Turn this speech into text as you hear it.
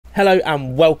Hello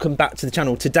and welcome back to the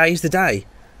channel. Today's the day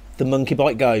the monkey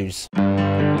bike goes.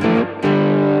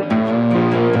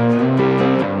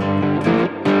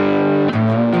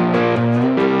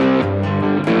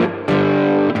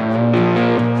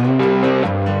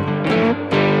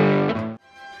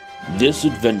 This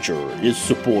adventure is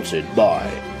supported by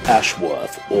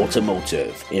Ashworth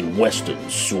Automotive in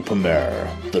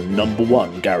Weston-super-Mare, the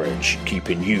 #1 garage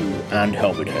keeping you and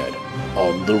Helmet Head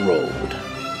on the road.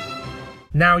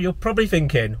 Now you're probably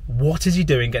thinking, what is he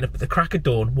doing getting up at the crack of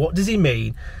dawn? What does he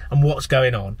mean and what's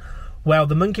going on? Well,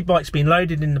 the monkey bike's been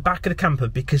loaded in the back of the camper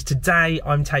because today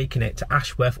I'm taking it to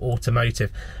Ashworth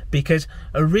Automotive, because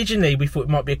originally we thought it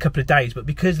might be a couple of days, but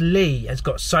because Lee has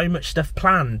got so much stuff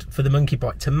planned for the monkey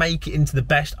bike to make it into the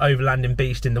best overlanding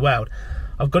beast in the world,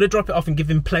 I've got to drop it off and give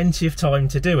him plenty of time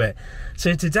to do it.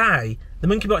 So today the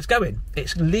monkey bike's going.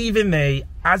 It's leaving me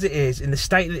as it is, in the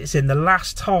state that it's in, the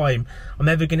last time I'm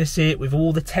ever going to see it, with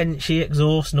all the 10-sheet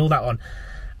exhaust and all that on,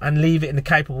 and leave it in the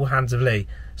capable hands of Lee.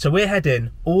 So we're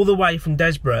heading all the way from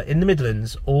Desborough in the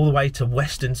Midlands all the way to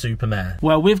Weston-super-Mare.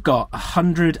 Well, we've got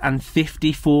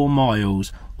 154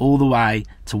 miles all the way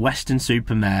to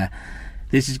Weston-super-Mare.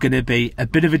 This is going to be a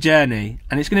bit of a journey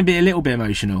and it's going to be a little bit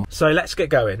emotional. So let's get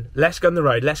going. Let's go on the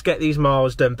road. Let's get these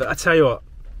miles done. But I tell you what,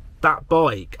 that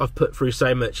bike I've put through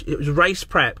so much. It was race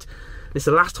prepped. It's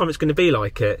the last time it's going to be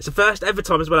like it. It's the first ever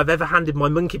time as well I've ever handed my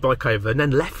monkey bike over and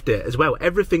then left it as well.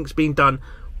 Everything's been done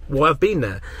while I've been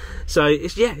there. So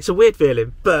it's a weird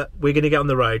feeling, but we're going to get on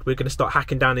the road. We're going to start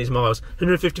hacking down these miles.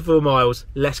 154 miles.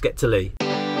 Let's get to Lee.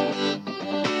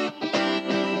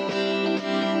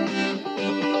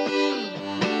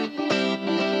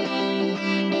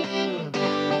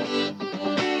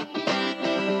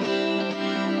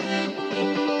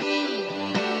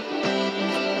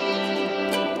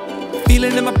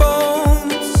 Feeling in my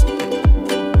bones,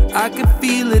 I can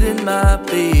feel it in my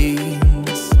veins.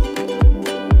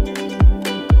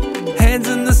 Hands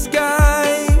in the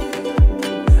sky,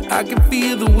 I can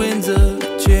feel the winds of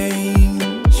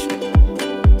change.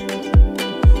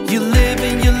 You live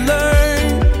and you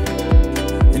learn,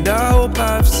 and I hope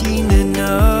I've seen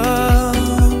enough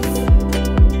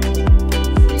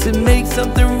to make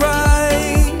something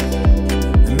right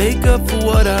and make up for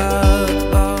what I've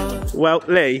lost. Well,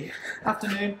 Lee.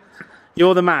 Afternoon.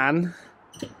 You're the man,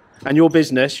 and your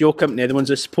business, your company, are the ones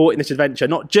that are supporting this adventure.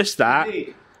 Not just that,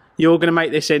 Indeed. You're going to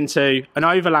make this into an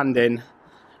overlanding,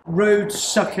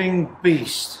 road-sucking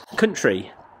beast.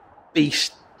 country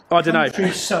beast. I don't know.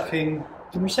 Country-sucking.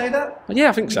 Can we say that? Yeah,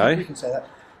 I think so. We can say that.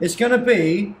 It's going to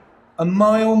be a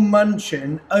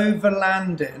mile-munching,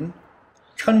 overlanding,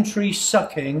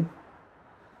 country-sucking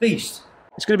beast.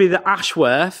 It's going to be the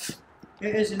Ashworth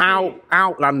It is indeed.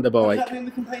 Outlander Does bike. that mean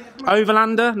we can paint it black?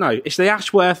 Overlander? No, it's the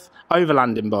Ashworth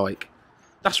overlanding bike.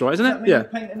 That's right, isn't Does that it? mean Yeah.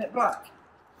 we're painting it black?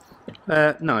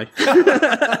 No.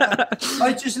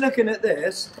 I was just looking at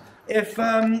this. If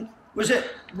was it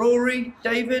Rory,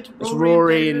 David? It's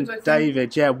Rory David, and I think?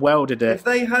 David, yeah, welded it. If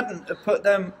they hadn't have put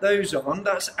those on,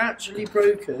 that's actually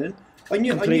broken. I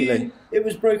knew Completely. it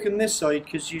was broken this side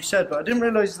because you said, but I didn't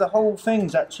realise the whole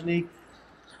thing's actually.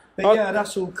 But yeah,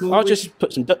 that's all cool. I'll just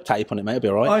put some duct tape on it, mate, it'll be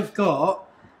alright.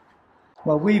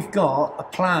 We've got a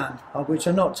plan, which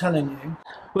I'm not telling you.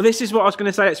 Well, this is what I was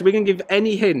going to say. So we're going to give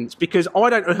any hints, because I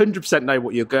don't 100% know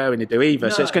what you're going to do either.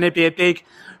 No. So it's going to be a big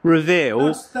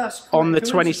reveal That's on the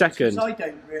coincidence, 22nd. 'cause I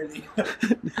don't really.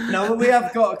 No, we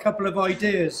have got a couple of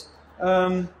ideas.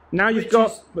 Now you've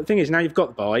got. The thing is, now you've got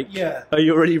the bike. Yeah. Are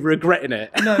you already regretting it?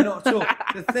 No, not at all.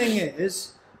 The thing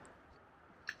is,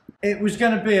 it was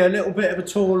going to be a little bit of a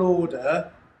tall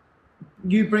order.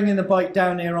 You bringing the bike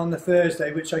down here on the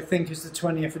Thursday, which I think is the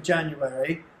 20th of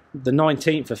January. The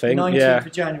 19th, I think. 19th yeah.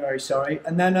 of January, sorry.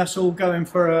 And then us all going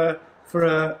for a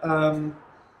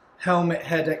helmet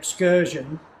head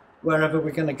excursion, wherever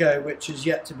we're going to go, which is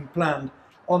yet to be planned,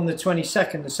 on the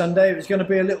 22nd, the Sunday. It was going to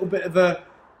be a little bit of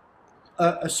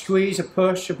a squeeze, a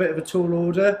push, a bit of a tall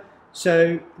order.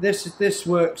 So this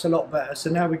works a lot better. So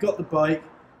now we've got the bike.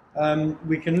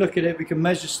 We can look at it, we can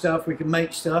measure stuff, we can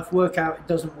make stuff, work out it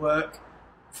doesn't work,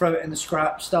 throw it in the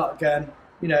scrap, start again.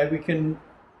 You know, we can.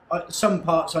 Some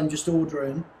parts I'm just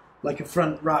ordering, like a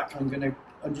front rack. I'm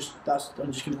just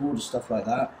gonna order stuff like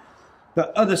that.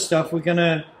 But other stuff we're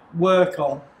gonna work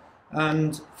on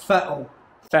and fettle.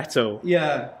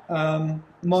 Yeah,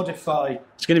 modify.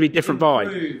 It's going to be a different bike.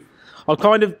 Improve. I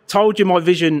kind of told you my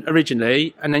vision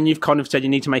originally, and then you've kind of said you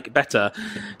need to make it better.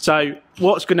 So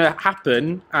what's going to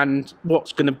happen and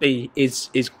what's going to be is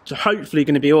hopefully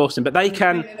going to be awesome. But they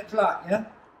can. Painting it black, yeah.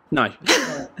 No,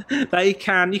 they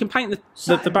can. You can paint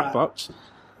the back box.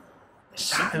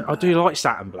 I do like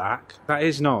satin black. That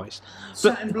is nice.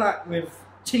 Satin black with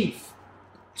teeth,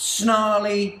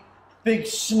 snarly, big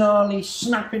snarly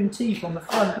snapping teeth on the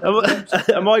front.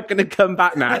 Am I going to come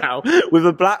back now with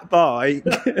a black bike,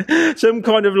 some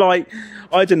kind of like,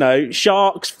 I don't know,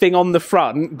 shark's thing on the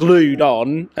front, glued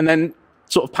on, and then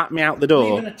sort of pat me out the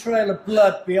door? Leaving a trail of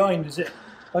blood behind, is it?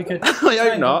 Like a I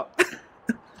hope not.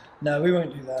 No, we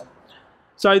won't do that.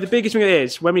 So the biggest thing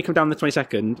is, when we come down the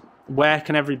 22nd, where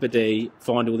can everybody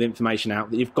find all the information out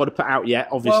that you've got to put out yet,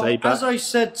 obviously? Well, but as I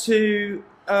said to,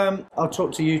 I'll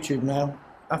talk to YouTube now,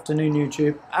 afternoon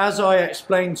YouTube. As I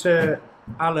explained to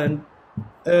Alan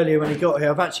earlier when he got here,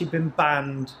 I've actually been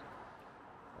banned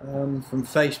from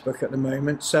Facebook at the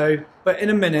moment. So, but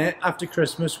in a minute, after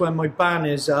Christmas, when my ban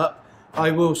is up, I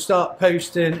will start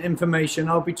posting information.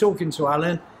 I'll be talking to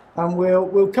Alan, and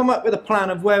we'll come up with a plan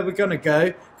of where we're going to go,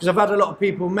 because I've had a lot of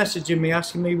people messaging me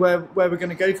asking me where we're going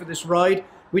to go for this ride.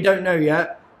 We don't know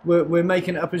yet. We're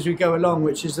making it up as we go along,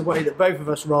 which is the way that both of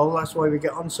us roll. That's why we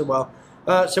get on so well.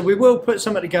 So we will put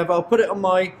something together. I'll put it on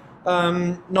my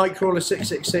Nightcrawler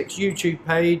 666 YouTube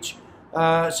page.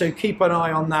 So keep an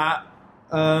eye on that.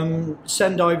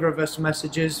 Send either of us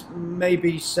messages.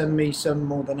 Maybe send me some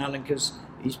more than Alan, because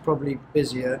he's probably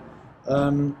busier,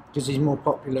 because he's more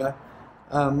popular.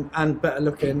 And better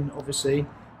looking, obviously.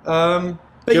 But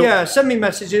yeah, send me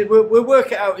messages. We'll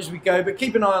work it out as we go, but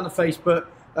keep an eye on the Facebook,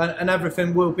 and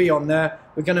everything will be on there.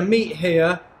 We're going to meet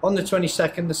here on the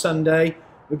 22nd, the Sunday.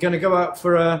 We're going to go out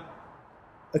for a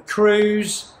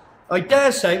cruise. I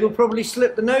dare say we'll probably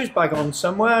slip the nose bag on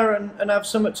somewhere and have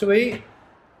something to eat.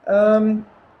 And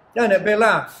it'll be a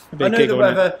laugh. I know the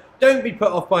weather. Don't be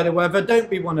put off by the weather. Don't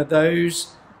be one of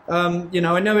those. You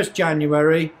know, I know it's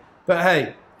January, but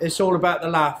hey, it's all about the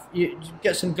laugh. You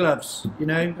get some gloves, you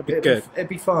know. It'd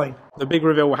be fine. The big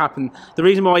reveal will happen. The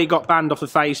reason why he got banned off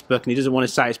of Facebook and he doesn't want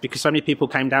to say it's because so many people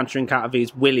came down to drink out of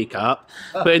his willy cup.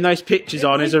 Putting those pictures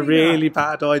on is a really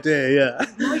bad idea,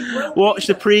 yeah. Watch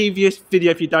the previous video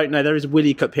if you don't know. There is a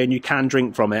willy cup here and you can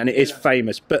drink from it, and it is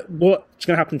famous. But what's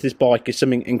going to happen to this bike is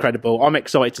something incredible. I'm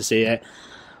excited to see it.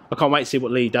 I can't wait to see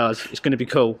what Lee does. It's going to be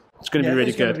cool. It's going to be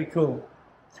really good. It's going to be cool.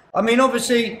 I mean,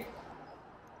 obviously,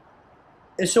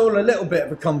 it's all a little bit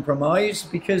of a compromise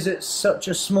because it's such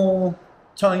a small,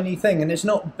 tiny thing, and it's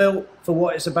not built for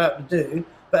what it's about to do.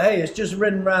 But hey, it's just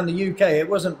ridden around the UK. It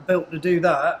wasn't built to do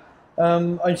that.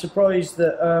 I'm surprised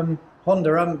that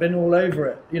Honda haven't been all over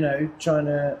it, you know, trying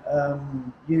to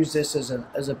use this as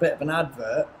a bit of an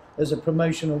advert, as a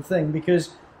promotional thing,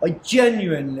 because I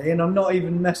genuinely, and I'm not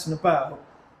even messing about,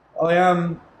 I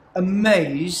am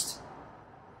amazed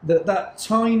that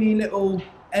tiny little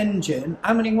engine,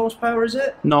 how many horsepower is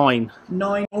it? 9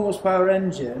 horsepower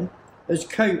engine has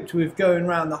coped with going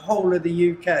around the whole of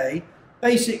the UK,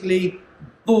 basically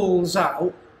balls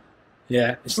out,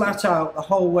 flat out the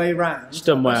whole way round. It's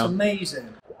done well. That's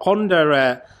amazing.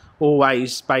 Honda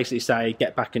always basically say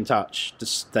get back in touch.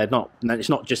 They're not. It's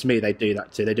not just me. They do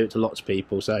that too. They do it to lots of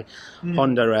people. So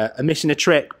Honda are missing a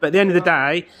trick. But at the end of the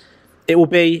day, it will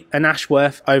be an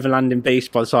Ashworth overlanding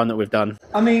beast by the time that we've done.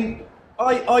 I mean,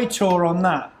 I tour on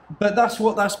that, but that's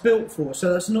what that's built for.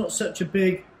 So that's not such a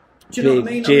big. Do you know what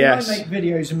I mean? GS. I make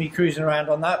videos of me cruising around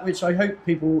on that, which I hope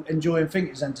people enjoy and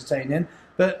think is entertaining.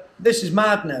 But this is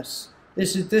madness.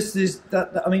 This is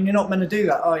that. I mean, you're not meant to do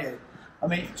that, are you? I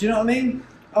mean, do you know what I mean?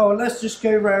 Oh, let's just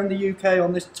go around the UK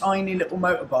on this tiny little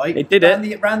motorbike. It did around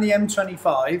the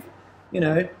M25, you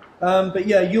know. But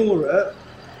yeah, Europe.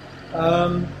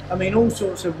 I mean, all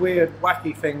sorts of weird,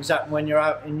 wacky things happen when you're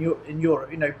out in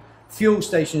Europe. You know, fuel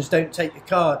stations don't take your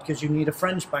card because you need a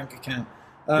French bank account.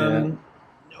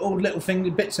 All little things,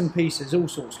 bits and pieces, all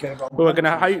sorts go wrong. Well, you're going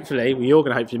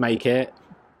to hopefully make it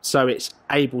so it's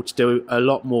able to do a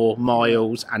lot more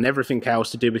miles and everything else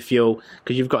to do with fuel,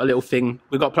 because you've got a little thing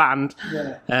we've got planned.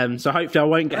 Yeah. So hopefully I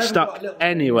won't get stuck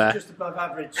anywhere. Just above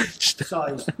average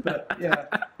size, but yeah.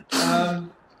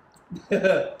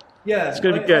 Yeah, it's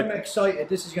going to be good. I'm excited.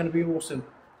 This is going to be awesome.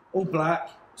 All black.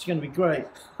 It's going to be great.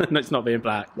 No, it's not being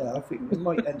black. Yeah, I think it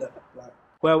might end up black.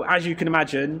 Well, as you can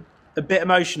imagine, a bit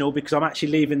emotional because I'm actually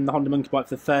leaving the Honda Monkey Bike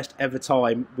for the first ever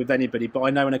time with anybody. But I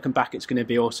know when I come back, it's going to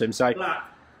be awesome. So black.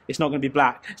 It's not going to be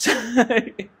black. So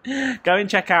go and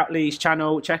check out Lee's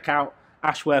channel. Check out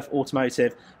Ashworth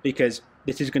Automotive, because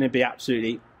this is going to be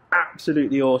absolutely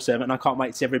awesome. And I can't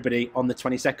wait to see everybody on the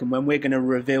 22nd when we're going to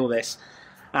reveal this.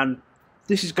 And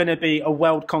this is going to be a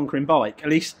world-conquering bike. At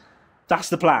least that's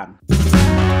the plan.